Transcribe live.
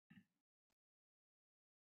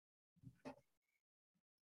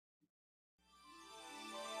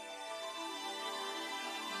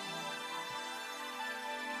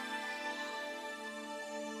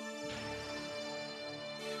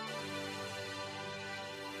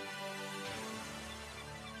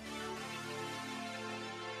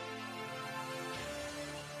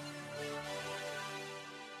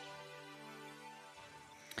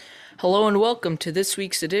Hello and welcome to this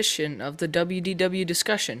week's edition of the WDW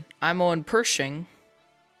discussion. I'm Owen Pershing.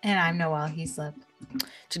 And I'm Noelle Heaslip.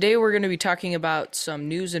 Today we're going to be talking about some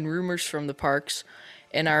news and rumors from the parks.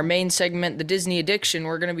 In our main segment, The Disney Addiction,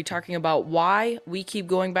 we're going to be talking about why we keep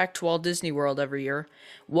going back to Walt Disney World every year,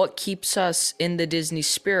 what keeps us in the Disney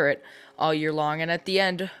spirit all year long, and at the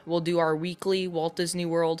end, we'll do our weekly Walt Disney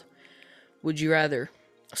World Would You Rather.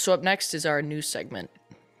 So up next is our news segment.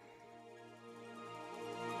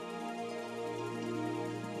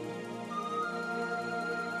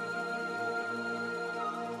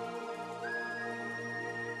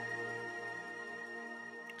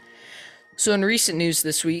 So in recent news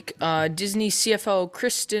this week, Disney CFO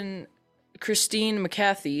Christine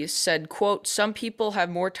McCarthy said, quote, "Some people have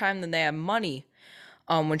more time than they have money,"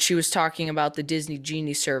 when she was talking about the Disney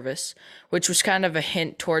Genie service, which was kind of a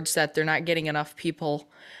hint towards that they're not getting enough people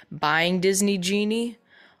buying Disney Genie.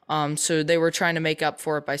 So they were trying to make up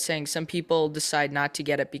for it by saying some people decide not to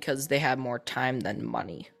get it because they have more time than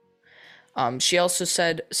money. She also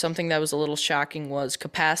said something that was a little shocking was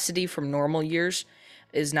capacity from normal years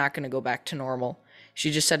is not going to go back to normal.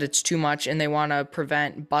 She just said it's too much and they want to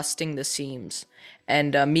prevent busting the seams.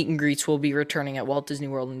 And meet and greets will be returning at Walt Disney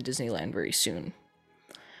World and Disneyland very soon.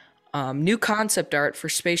 New concept art for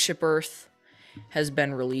Spaceship Earth has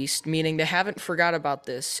been released, meaning they haven't forgot about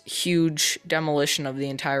this huge demolition of the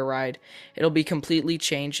entire ride. It'll be completely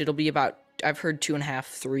changed. It'll be about, I've heard 2.5,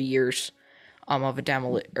 3 years of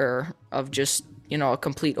a of just, a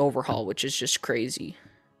complete overhaul, which is just crazy.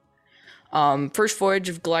 First voyage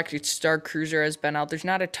of Galactic Star Cruiser has been out. There's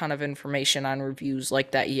not a ton of information on reviews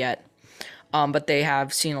like that yet, but they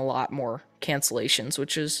have seen a lot more cancellations,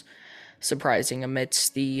 which is surprising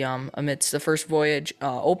amidst the first voyage.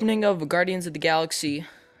 Opening of Guardians of the Galaxy,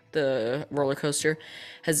 the roller coaster,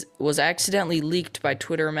 was accidentally leaked by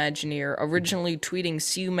Twitter Imagineer, originally tweeting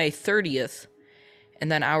 "See you May 30th," and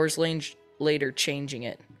then hours later changing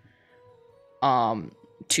it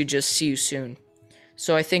to just "See you soon."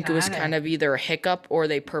 So I think it was kind of either a hiccup or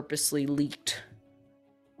they purposely leaked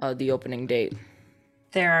the opening date.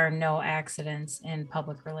 There are no accidents in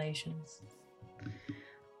public relations.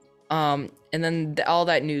 And then all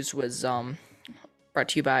that news was brought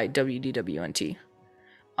to you by WDWNT.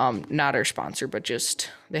 Not our sponsor, but just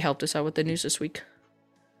they helped us out with the news this week.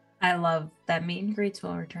 I love that meet and greets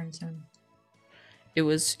will return soon. It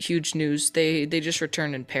was huge news. They just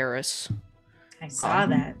returned in Paris. I saw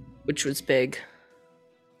that. Which was big.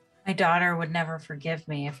 My daughter would never forgive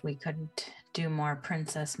me if we couldn't do more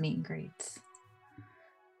princess meet and greets.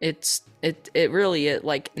 It really,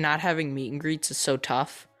 like, not having meet and greets is so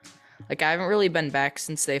tough. Like, I haven't really been back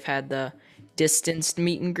since they've had the distanced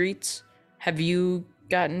meet and greets. Have you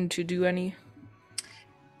gotten to do any?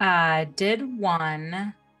 I did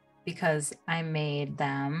one because I made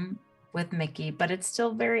them with Mickey, but it's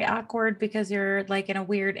still very awkward because you're like in a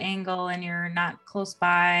weird angle and you're not close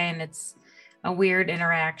by and it's a weird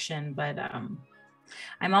interaction. But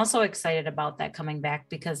I'm also excited about that coming back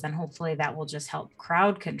because then hopefully that will just help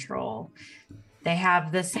crowd control. They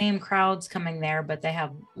have the same crowds coming there, but they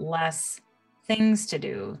have less things to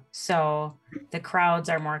do. So the crowds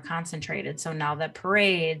are more concentrated. So now that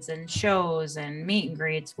parades and shows and meet and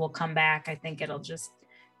greets will come back, I think it'll just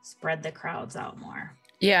spread the crowds out more.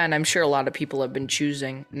 Yeah, and I'm sure a lot of people have been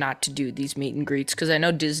choosing not to do these meet and greets because I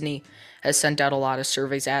know Disney has sent out a lot of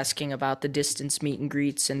surveys asking about the distance meet and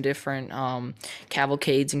greets and different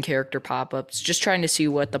cavalcades and character pop-ups, just trying to see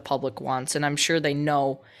what the public wants. And I'm sure they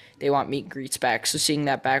know they want meet and greets back, so seeing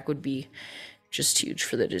that back would be just huge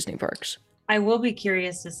for the Disney parks. I will be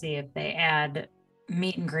curious to see if they add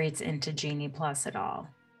meet and greets into Genie Plus at all.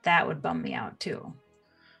 That would bum me out too.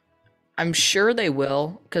 I'm sure they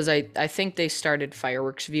will, because I think they started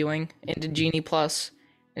fireworks viewing into Genie Plus.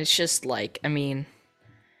 It's just like, I mean,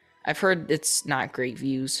 I've heard it's not great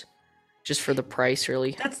views, just for the price,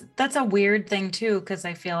 really. That's a weird thing too, because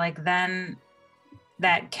I feel like then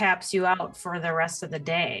that caps you out for the rest of the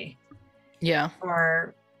day. Yeah.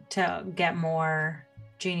 Or to get more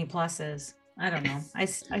Genie Pluses. I don't know. I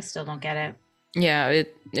still don't get it. Yeah,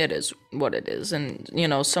 it is what it is, and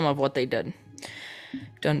some of what they did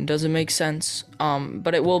doesn't make sense.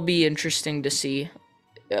 But it will be interesting to see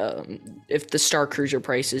if the Star Cruiser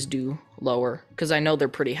prices do lower, because I know they're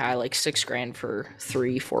pretty high, like $6,000 for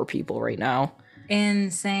 3-4 people right now.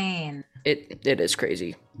 Insane. It is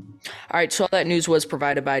crazy. All right, so all that news was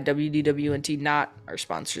provided by WDWNT, not our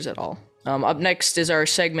sponsors at all. Up next is our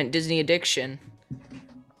segment Disney Addiction.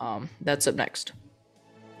 That's up next.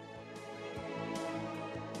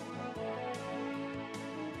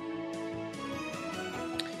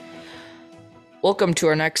 Welcome to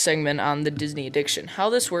our next segment on the Disney addiction. How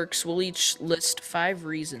this works, we'll each list 5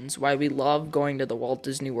 reasons why we love going to the Walt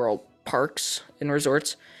Disney World parks and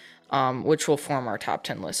resorts, which will form our top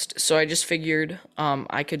 10 list. So I just figured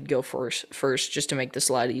I could go first just to make this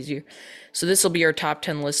a lot easier. So this will be our top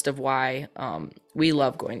 10 list of why we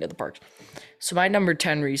love going to the parks. So my number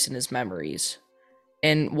 10 reason is memories.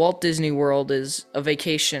 And Walt Disney World is a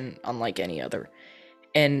vacation unlike any other.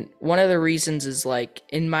 And one of the reasons is like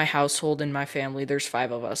in my household, in my family, there's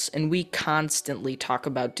 5 of us, and we constantly talk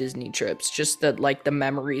about Disney trips, just the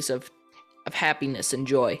memories of happiness and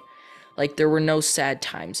joy. Like there were no sad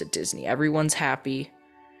times at Disney. Everyone's happy.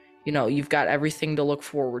 You know, you've got everything to look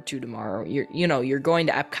forward to tomorrow. You're going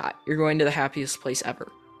to Epcot. You're going to the happiest place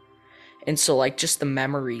ever. And so like just the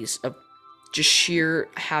memories of just sheer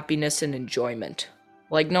happiness and enjoyment.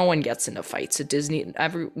 Like no one gets into fights at Disney.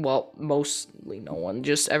 Mostly no one.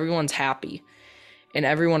 Just everyone's happy, and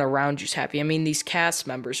everyone around you's happy. I mean, these cast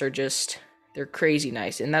members are they're crazy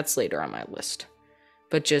nice, and that's later on my list.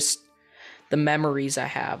 But just the memories I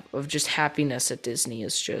have of just happiness at Disney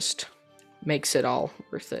is just makes it all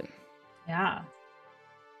worth it. Yeah.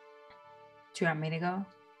 Do you want me to go?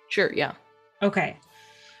 Sure, yeah. Okay.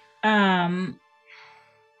 I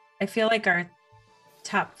feel like our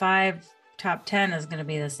top 5, top 10 is going to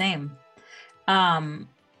be the same.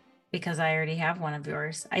 Because I already have one of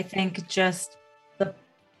yours. I think just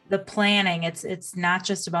the planning, it's not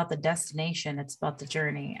just about the destination, it's about the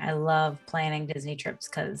journey. I love planning Disney trips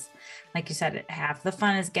because like you said, half the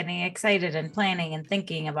fun is getting excited and planning and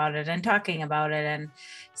thinking about it and talking about it. And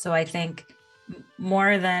so I think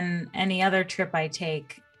more than any other trip I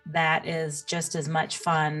take, that is just as much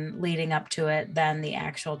fun leading up to it than the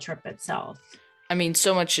actual trip itself. I mean,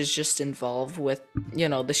 so much is just involved with,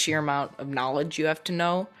 the sheer amount of knowledge you have to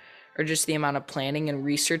know, or just the amount of planning and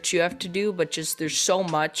research you have to do, but just there's so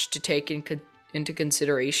much to take into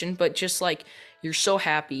consideration. But just like you're so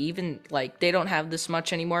happy, even like they don't have this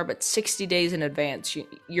much anymore, but 60 days in advance,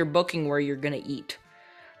 you're booking where you're going to eat.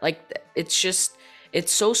 Like it's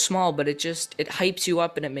so small, but it hypes you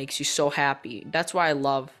up and it makes you so happy. That's why I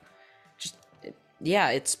love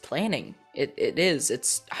it's planning. It is.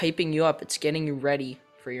 It's hyping you up. It's getting you ready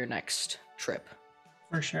for your next trip.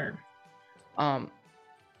 For sure.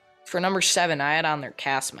 For number 7, I had on there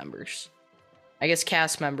cast members. I guess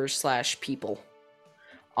cast members / people.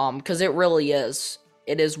 Because it really is.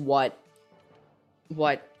 It is what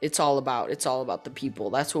it's all about. It's all about the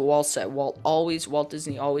people. That's what Walt said. Walt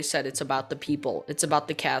Disney always said it's about the people. It's about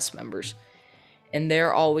the cast members. And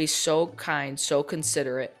they're always so kind, so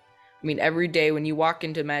considerate. I mean, every day when you walk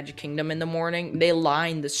into Magic Kingdom in the morning, they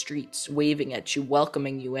line the streets, waving at you,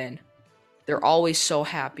 welcoming you in. They're always so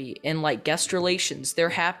happy. And like guest relations, they're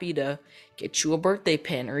happy to get you a birthday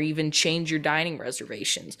pin or even change your dining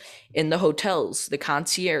reservations. In the hotels, the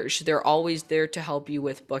concierge, they're always there to help you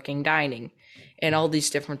with booking dining and all these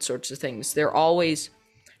different sorts of things.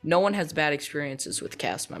 No one has bad experiences with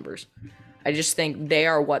cast members. I just think they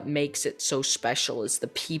are what makes it so special, is the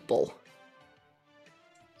people.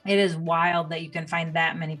 It is wild that you can find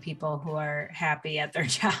that many people who are happy at their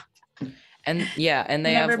job. And yeah, and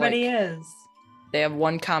they have everybody is. They have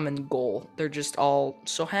one common goal. They're just all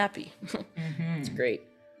so happy. Mm-hmm. It's great.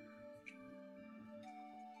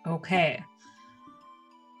 Okay.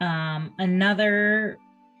 Another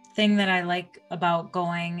thing that I like about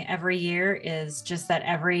going every year is just that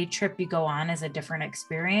every trip you go on is a different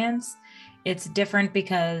experience. It's different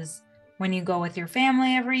because when you go with your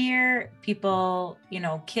family every year, people,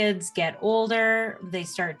 kids get older, they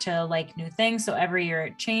start to like new things. So every year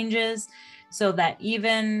it changes, so that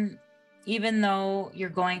even though you're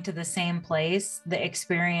going to the same place, the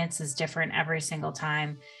experience is different every single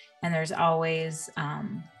time. And there's always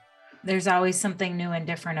something new and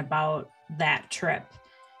different about that trip.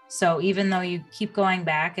 So even though you keep going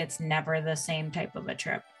back, it's never the same type of a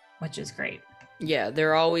trip, which is great. Yeah,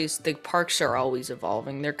 the parks are always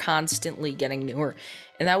evolving. They're constantly getting newer.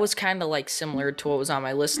 And that was kind of like similar to what was on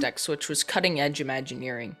my list next, which was cutting edge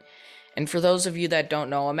Imagineering. And for those of you that don't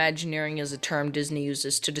know, Imagineering is a term Disney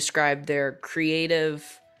uses to describe their creative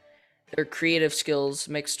skills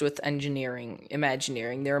mixed with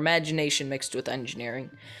Imagineering, their imagination mixed with engineering.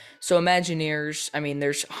 So Imagineers, I mean,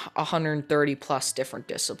 there's 130 plus different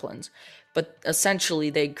disciplines, but essentially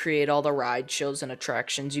they create all the ride shows and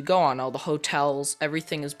attractions you go on, all the hotels,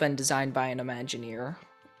 everything has been designed by an Imagineer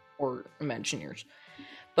or Imagineers.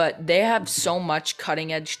 But they have so much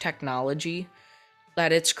cutting edge technology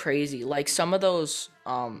that it's crazy. Like some of those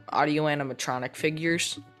audio animatronic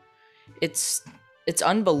figures, it's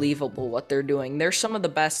unbelievable what they're doing. They're some of the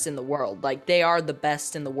best in the world. Like they are the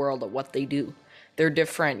best in the world at what they do. their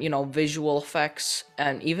different, visual effects,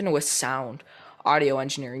 and even with sound, audio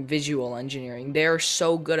engineering, visual engineering. They're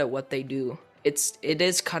so good at what they do. It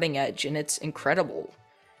is cutting edge and it's incredible.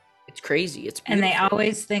 It's crazy. It's And they beautiful.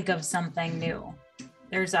 always think of something new.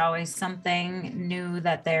 There's always something new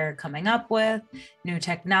that they're coming up with, new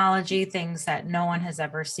technology, things that no one has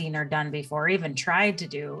ever seen or done before, even tried to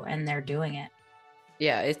do, and they're doing it.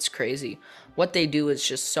 Yeah, it's crazy. What they do is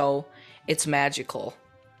just so it's magical.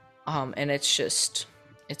 And it's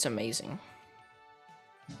amazing.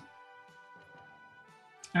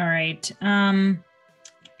 All right.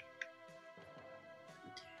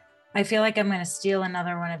 I feel like I'm going to steal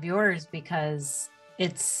another one of yours because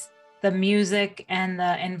it's the music and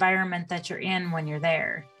the environment that you're in when you're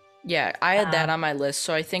there. Yeah, I had that on my list,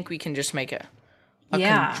 so I think we can just make a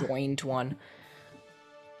Yeah. conjoined one.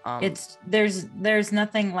 It's there's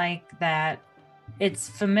nothing like that. It's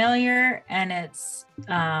familiar and it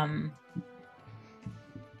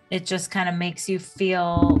just kind of makes you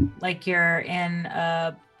feel like you're in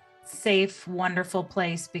a safe, wonderful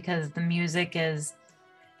place because the music is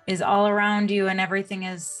all around you and everything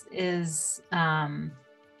is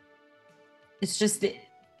it's just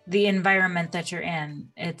the environment that you're in.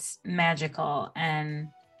 It's magical and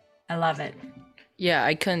I love it. Yeah,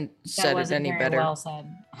 I couldn't That said it wasn't any very better. well said.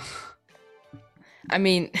 I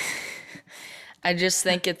mean, I just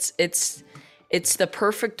think it's the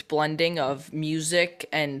perfect blending of music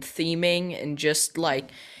and theming and just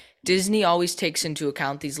like Disney always takes into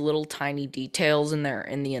account these little tiny details in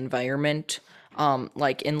the environment.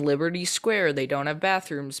 Like in Liberty Square, they don't have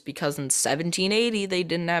bathrooms because in 1780 they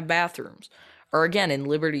didn't have bathrooms. Or again in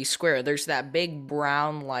Liberty Square, there's that big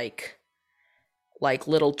brown like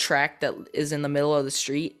little track that is in the middle of the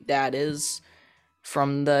street that is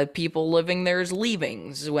from the people living there's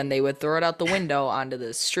leavings when they would throw it out the window onto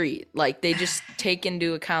the street. Like they just take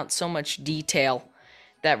into account so much detail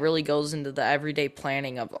that really goes into the everyday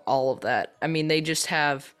planning of all of that. I mean, they just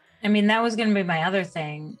have I mean, that was going to be my other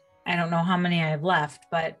thing. I don't know how many I have left,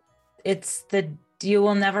 but it's you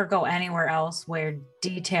will never go anywhere else where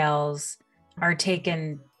details are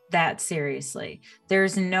taken that seriously.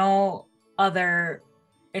 There's no other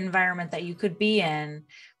environment that you could be in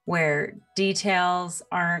where details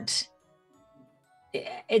aren't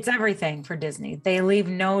it's everything for Disney. They leave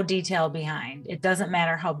no detail behind. It doesn't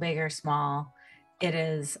matter how big or small. It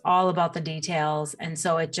is all about the details. And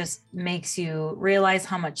so it just makes you realize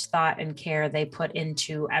how much thought and care they put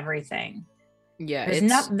into everything. yeah,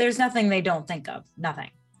 There's nothing they don't think of. Nothing.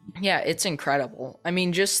 it's incredible. I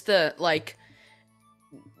mean, just the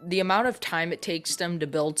amount of time it takes them to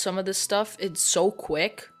build some of this stuff, it's so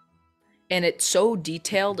quick and it's so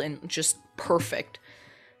detailed and just perfect.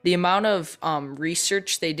 The amount of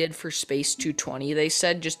research they did for Space 220, they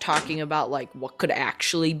said, just talking about like what could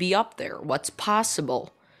actually be up there, what's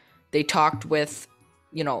possible. They talked with,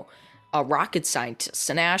 you know, rocket scientists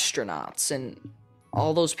and astronauts and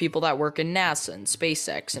all those people that work in NASA and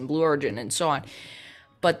SpaceX and Blue Origin and so on.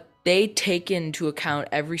 But they take into account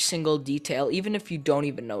every single detail, even if you don't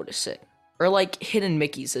even notice it. Or like Hidden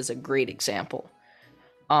Mickeys is a great example.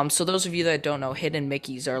 So those of you that don't know, hidden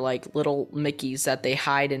Mickeys are like little Mickeys that they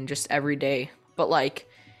hide in just every day. But like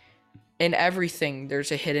in everything,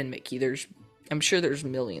 there's a hidden Mickey. I'm sure there's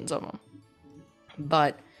millions of them.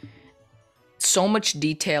 But so much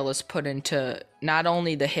detail is put into not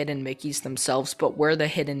only the hidden Mickeys themselves, but where the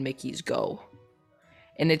hidden Mickeys go.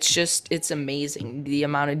 And it's amazing the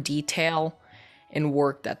amount of detail and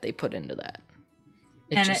work that they put into that.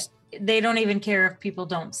 They don't even care if people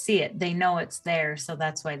don't see it. They know it's there, so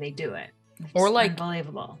that's why they do it. It's or like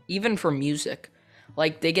unbelievable. Even for music,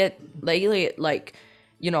 like they get like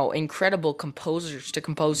incredible composers to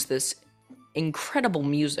compose this incredible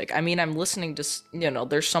music. I mean, I'm listening to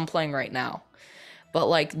there's some playing right now, but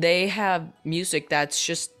like they have music that's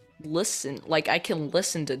just like I can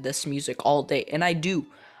listen to this music all day, and I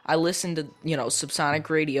listen to subsonic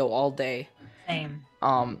radio all day. Same.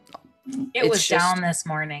 It It's was just down this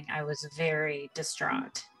morning. I was very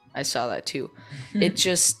distraught. I saw that too. It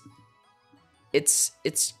just it's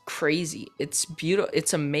crazy. It's beautiful.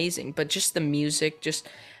 It's amazing. But just the music, just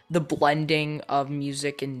the blending of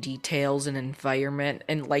music and details and environment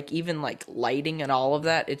and like even like lighting and all of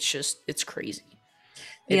that, it's crazy.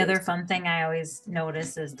 The other fun thing I always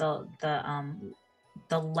notice is the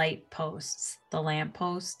light posts, the lamp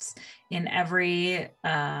posts in every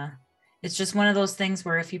it's just one of those things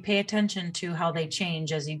where if you pay attention to how they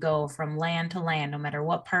change as you go from land to land, no matter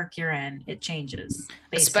what park you're in, it changes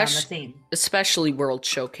based on the theme. Especially World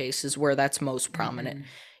Showcase is where that's most prominent.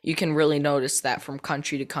 You can really notice that from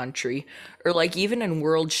country to country. Or like even in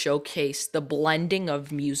World Showcase, the blending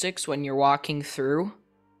of musics when you're walking through,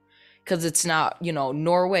 because it's not,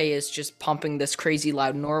 Norway is just pumping this crazy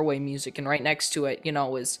loud Norway music, and right next to it,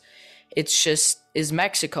 is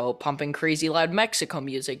Mexico pumping crazy loud Mexico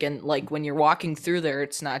music. And like when you're walking through there,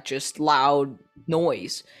 it's not just loud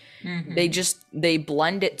noise. Mm-hmm. They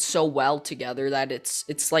blend it so well together that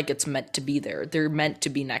it's like it's meant to be there. They're meant to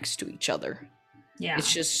be next to each other. It's Yeah.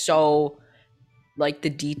 just so, like, the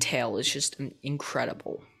detail is just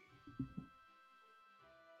incredible.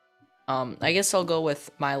 I guess I'll go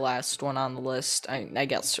with my last one on the list. I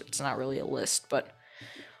guess it's not really a list, but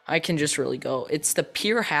I can just really go. It's the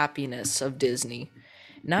pure happiness of Disney.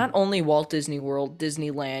 Not only Walt Disney World,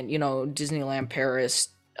 Disneyland, Disneyland Paris,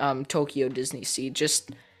 Tokyo Disney Sea,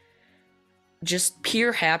 just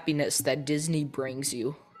pure happiness that Disney brings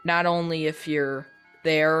you. Not only if you're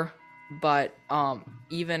there, but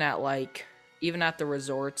even at the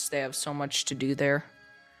resorts, they have so much to do there.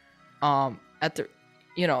 At the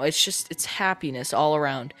it's happiness all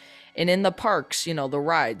around. And in the parks, the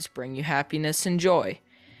rides bring you happiness and joy.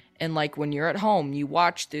 And like when you're at home, you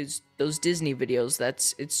watch those Disney videos,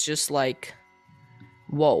 it's just like,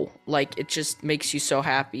 whoa, like it just makes you so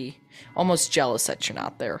happy, almost jealous that you're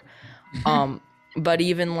not there. But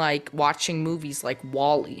even like watching movies like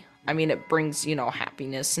Wall-E, I mean, it brings,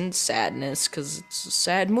 happiness and sadness because it's a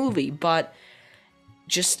sad movie, but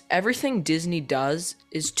just everything Disney does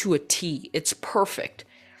is to a T. It's perfect.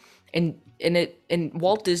 And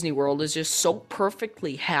Walt Disney World is just so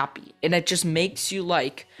perfectly happy. And it just makes you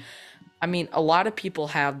like, I mean, a lot of people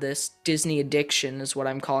have this Disney addiction, is what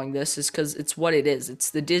I'm calling this, is because it's what it is. It's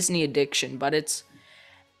the Disney addiction, but it's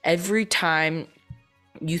every time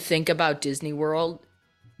you think about Disney World,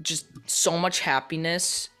 just so much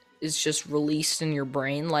happiness is just released in your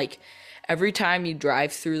brain. Like every time you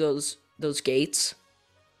drive through those gates,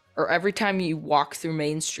 or every time you walk through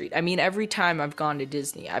Main Street. I mean, every time I've gone to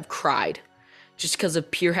Disney, I've cried just because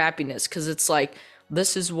of pure happiness, because it's like,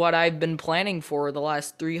 this is what I've been planning for the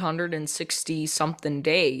last 360 something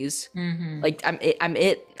days. Mm-hmm. Like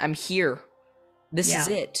I'm here. This is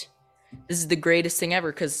Yeah. it. This is the greatest thing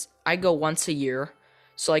ever, because I go once a year.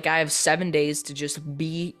 So like I have 7 days to just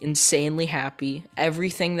be insanely happy.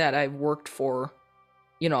 Everything that I've worked for,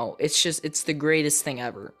 it's the greatest thing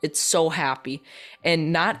ever. It's so happy.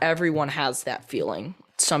 And not everyone has that feeling.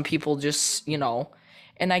 Some people just,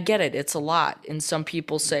 and I get it, it's a lot. And some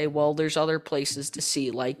people say, well, there's other places to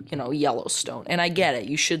see, like, Yellowstone. And I get it,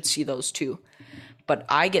 you should see those too. But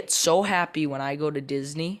I get so happy when I go to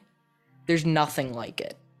Disney. There's nothing like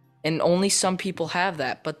it. And only some people have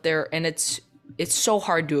that, but it's so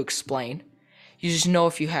hard to explain. You just know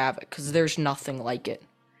if you have it, because there's nothing like it.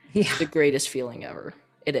 Yeah. It's the greatest feeling ever.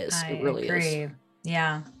 It is. I It really is. agree.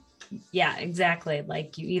 Yeah. Yeah, exactly.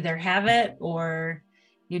 Like you either have it or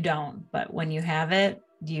you don't. But when you have it,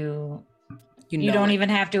 You you know don't it. even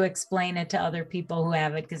have to explain it to other people who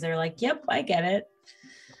have it because they're like, "Yep, I get it."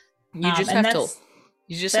 You just And have to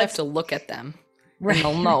that's look at them, and right.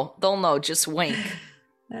 they'll know. They'll know. Just wink.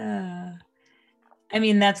 Uh, I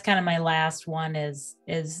mean, that's kind of my last one is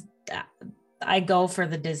that I go for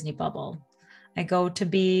the Disney bubble. I go to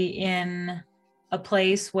be in a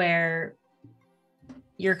place where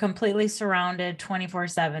you're completely surrounded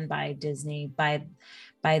 24/7 by Disney, by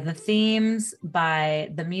the themes,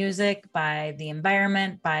 by the music, by the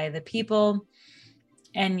environment, by the people,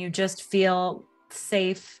 and you just feel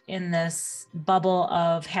safe in this bubble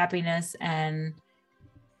of happiness and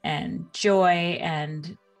joy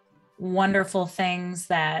and wonderful things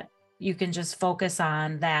that you can just focus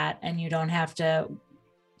on that, and you don't have to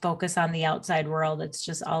focus on the outside world. It's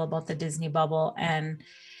just all about the Disney bubble. And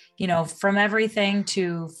from everything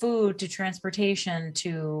to food to transportation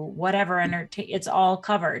to whatever it's all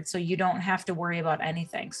covered, so you don't have to worry about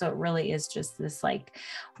anything. So it really is just this like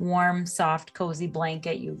warm, soft, cozy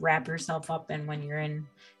blanket you wrap yourself up in when you're in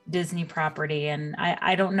Disney property. And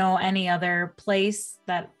I don't know any other place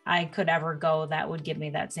that I could ever go that would give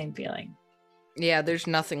me that same feeling. Yeah, there's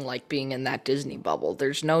nothing like being in that Disney bubble.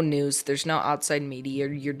 There's no news, there's no outside media.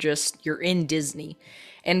 You're in Disney.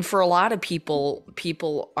 And for a lot of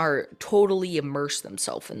people are totally immerse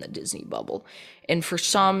themselves in the Disney bubble. And for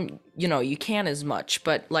some, you can't as much,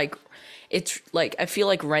 but like it's like I feel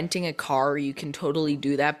like renting a car, you can totally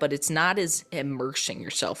do that, but it's not as immersing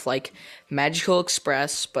yourself like Magical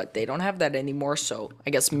Express, but they don't have that anymore. So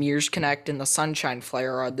I guess Mears Connect and the Sunshine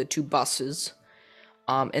Flyer are the two buses.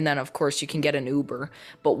 And then, of course, you can get an Uber.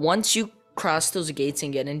 But once you cross those gates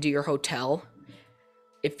and get into your hotel,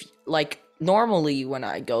 if like normally when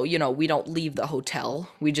I go, we don't leave the hotel.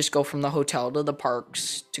 We just go from the hotel to the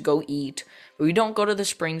parks to go eat. But we don't go to the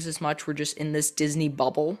springs as much. We're just in this Disney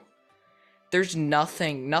bubble. There's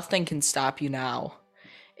nothing can stop you now.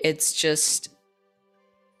 It's just,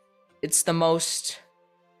 it's the most,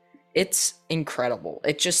 it's incredible.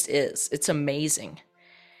 It just is. It's amazing.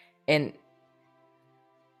 And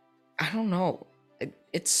I don't know.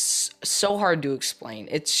 It's so hard to explain.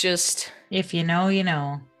 It's just, If you know, you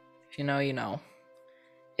know. if you know, you know.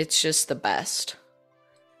 It's just the best.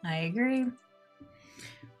 I agree.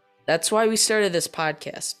 That's why we started this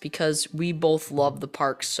podcast, because we both love the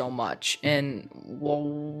parks so much. And well,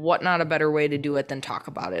 what not a better way to do it than talk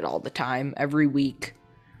about it all the time, every week.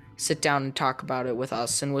 Sit down and talk about it with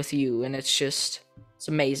us and with you. And it's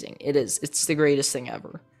amazing. It is. It's the greatest thing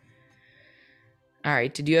ever. All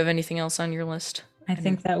right. Did you have anything else on your list? I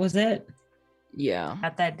think that was it. Yeah.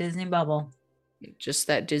 At that Disney bubble. Just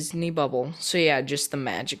that Disney bubble. So yeah, just the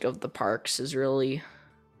magic of the parks is really,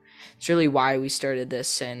 it's really why we started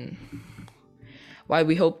this and why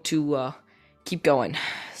we hope to keep going.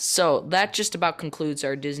 So that just about concludes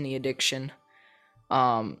our Disney addiction,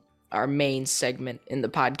 our main segment in the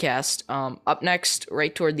podcast. Up next,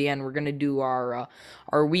 right toward the end, we're gonna do our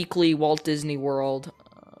weekly Walt Disney World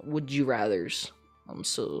Would You Rathers.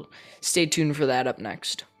 So stay tuned for that up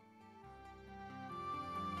next.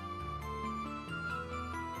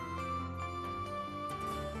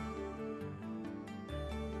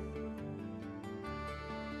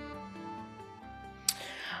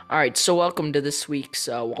 All right, so welcome to this week's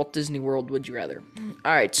Walt Disney World Would You Rather.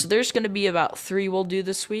 All right, so there's going to be about 3 we'll do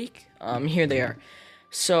this week. Here they are.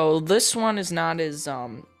 So this one is not as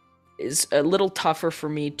is a little tougher for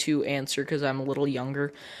me to answer because I'm a little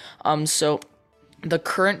younger. So the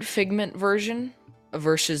current Figment version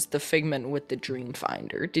versus the Figment with the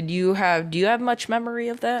Dreamfinder. Do you have much memory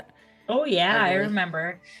of that? Oh yeah, I really?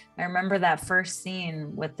 remember. I remember that first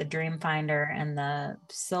scene with the Dreamfinder and the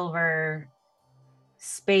silver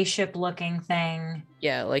spaceship looking thing.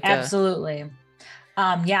 Yeah, like Absolutely.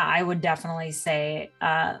 Yeah, I would definitely say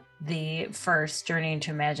the first Journey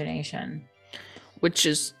into Imagination. which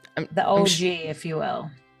is The OG, if you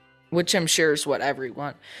will. which I'm sure is what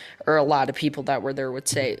everyone or a lot of people that were there would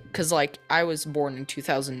say, because like I was born in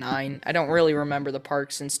 2009. I don't really remember the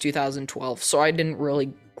park since 2012, so I don't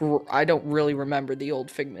really remember the old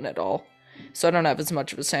Figment at all, so I don't have as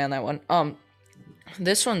much of a say on that one.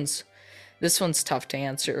 This one's tough to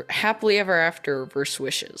answer. Happily Ever After versus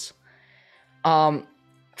Wishes.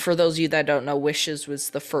 For those of you that don't know, Wishes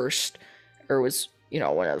was the first, or was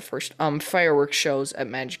one of the first fireworks shows at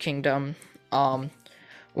Magic Kingdom.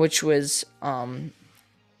 Which was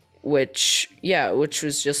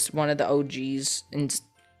just one of the OGs, and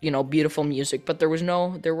beautiful music, but there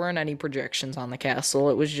weren't any projections on the castle.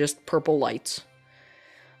 It was just purple lights.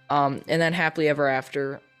 And then Happily Ever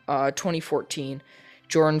After, 2014,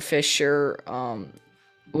 Jordan Fisher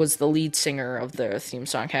was the lead singer of the theme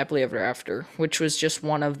song Happily Ever After, which was just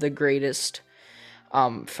one of the greatest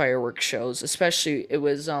fireworks shows. Especially, it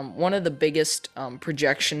was one of the biggest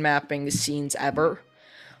projection mapping scenes ever.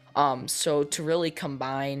 So to really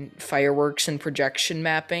combine fireworks and projection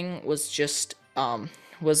mapping was just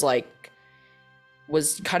was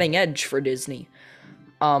cutting edge for Disney.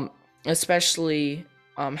 Especially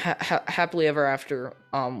Happily Ever After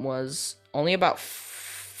was only about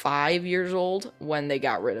 5 years old when they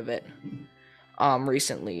got rid of it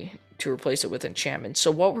recently to replace it with Enchantment.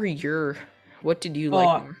 So what did you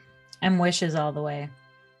like? And Wishes all the way.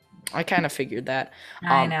 I kind of figured that.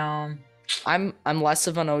 I know. I'm less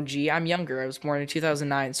of an OG. I'm younger. I was born in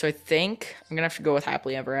 2009, so I think I'm gonna have to go with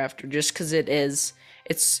Happily Ever After, just because it is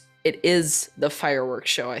the fireworks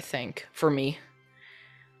show, I think, for me.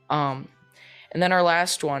 And then our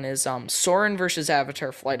last one is Soarin' versus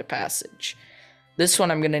Avatar: Flight of Passage. This one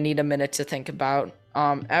I'm gonna need a minute to think about.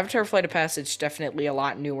 Avatar: Flight of Passage definitely a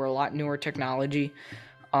lot newer technology.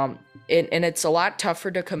 And it's a lot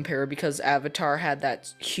tougher to compare because Avatar had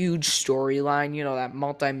that huge storyline, that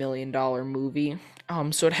multi-million-dollar movie.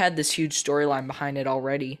 So it had this huge storyline behind it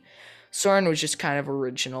already. Soarin' was just kind of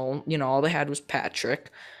original. All they had was Patrick.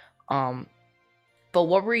 But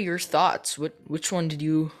what were your thoughts? Which one did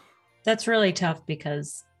you? That's really tough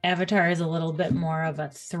because Avatar is a little bit more of a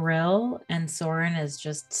thrill, and Soarin' is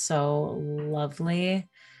just so lovely.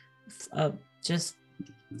 Just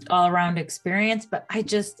all around experience, but I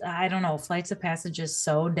don't know, Flights of Passage is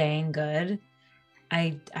so dang good.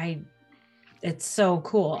 It's so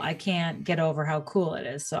cool. I can't get over how cool it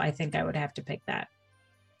is, so I think I would have to pick that.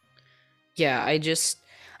 Yeah,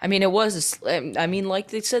 I mean, it was, I mean, like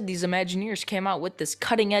they said, these Imagineers came out with this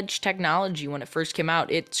cutting edge technology when it first came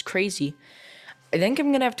out. It's crazy. I think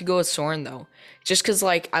I'm gonna have to go with Soren though, just because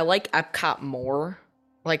like I like Epcot more.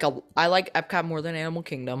 I like Epcot more than Animal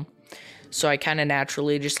Kingdom, so I kind of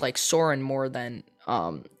naturally just like Soren more than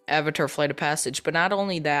Avatar: Flight of Passage. But not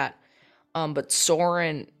only that, but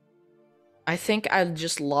Soren, I think I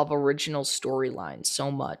just love original storylines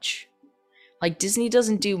so much. Like Disney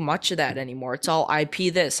doesn't do much of that anymore. It's all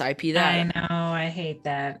IP this, IP I that. know, I hate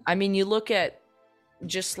that. I mean, you look at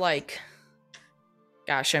just like,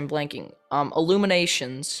 gosh, I'm blanking.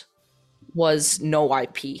 Illuminations was no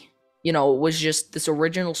IP. You know, it was just this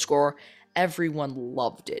original score. Everyone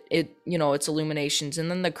loved it. It's Illuminations,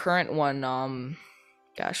 and then the current one.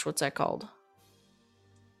 Gosh, what's that called?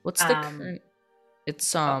 What's the Um, current?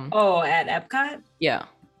 It's at Epcot? yeah,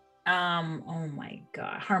 Oh my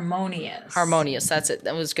God, Harmonious. Harmonious. That's it.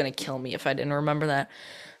 That was gonna kill me if I didn't remember that.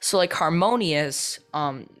 So like Harmonious,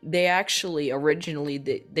 they actually originally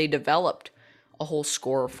they developed a whole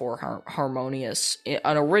score for Harmonious,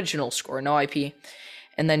 an original score, no IP.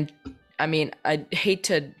 And then, I mean, I hate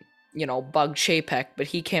to, bug Chapek, but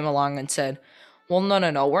he came along and said, "Well, no, no,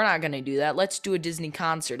 no, we're not gonna do that. Let's do a Disney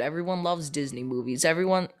concert. Everyone loves Disney movies.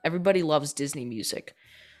 Everybody loves Disney music."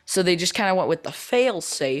 So they just kind of went with the fail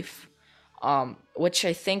safe, which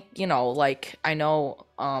I think, like I know,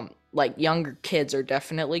 like younger kids are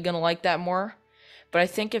definitely gonna like that more. But I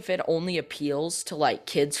think if it only appeals to like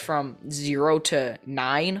kids from 0 to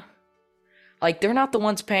 9, like they're not the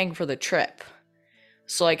ones paying for the trip.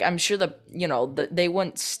 So like I'm sure they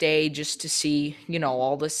wouldn't stay just to see,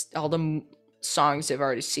 all the songs they've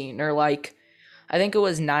already seen, or like I think it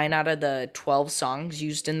was 9 out of the 12 songs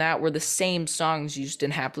used in that were the same songs used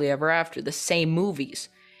in Happily Ever After, the same movies.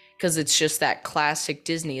 Because it's just that classic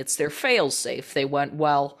Disney. It's their fail safe. They went,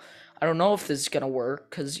 well, I don't know if this is going to work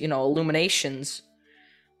because, Illuminations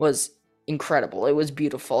was incredible. It was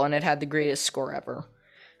beautiful and it had the greatest score ever.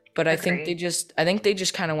 But Agreed. I think they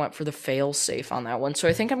just kind of went for the fail safe on that one. So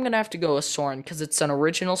I think I'm going to have to go with Soren because it's an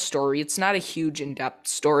original story. It's not a huge in-depth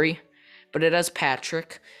story, but it has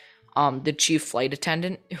Patrick, the chief flight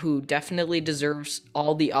attendant, who definitely deserves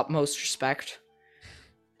all the utmost respect.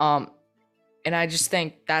 Um, and I just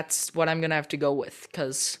think that's what I'm gonna have to go with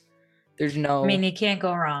because there's I mean, no, you can't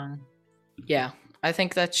go wrong. yeah. I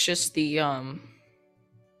think that's just the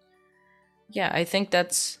yeah. I think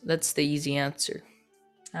that's the easy answer.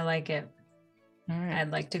 I like it. All right.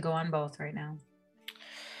 I'd like to go on both right now.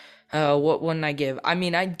 What wouldn't I give? I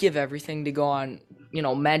mean, I'd give everything to go on,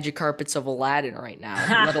 Magic Carpets of Aladdin right now,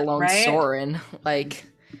 let alone Right? Soren. Like,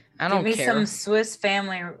 I Give don't me some care. Swiss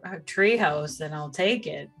Family treehouse and I'll take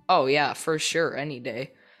it. Oh yeah, for sure, any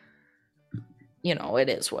day. It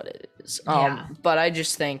is what it is. Yeah. But I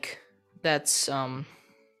just think that's yeah,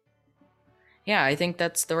 I think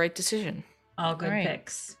that's the right decision. All All good right.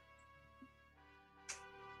 picks.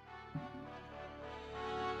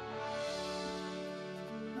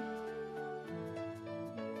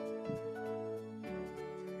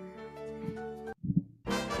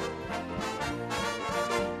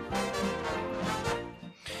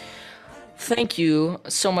 Thank you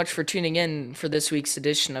so much for tuning in for this week's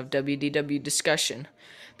edition of WDW Discussion.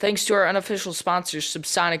 Thanks to our unofficial sponsor,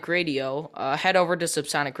 Subsonic Radio. Head over to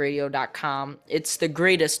subsonicradio.com. It's the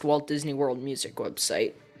greatest Walt Disney World music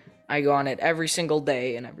website. I go on it every single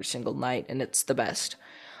day and every single night, and it's the best.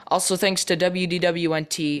 Also, thanks to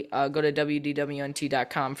WDWNT. Go to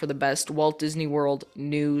WDWNT.com for the best Walt Disney World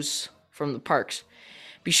news from the parks.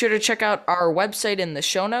 Be sure to check out our website in the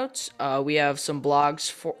show notes. We have some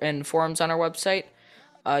blogs and forums on our website.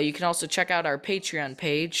 You can also check out our Patreon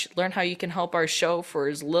page. Learn how you can help our show for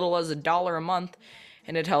as little as $1 a month,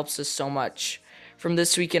 and it helps us so much. From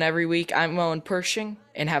This Week and Every Week, I'm Owen Pershing,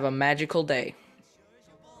 and have a magical day.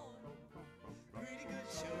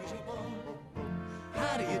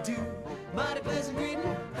 How do you do? Mighty pleasant greeting.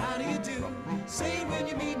 How do you do? Say it when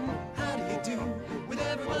you're meeting. How do you do? With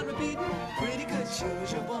everyone repeating. Pretty good, sure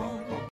as you're born.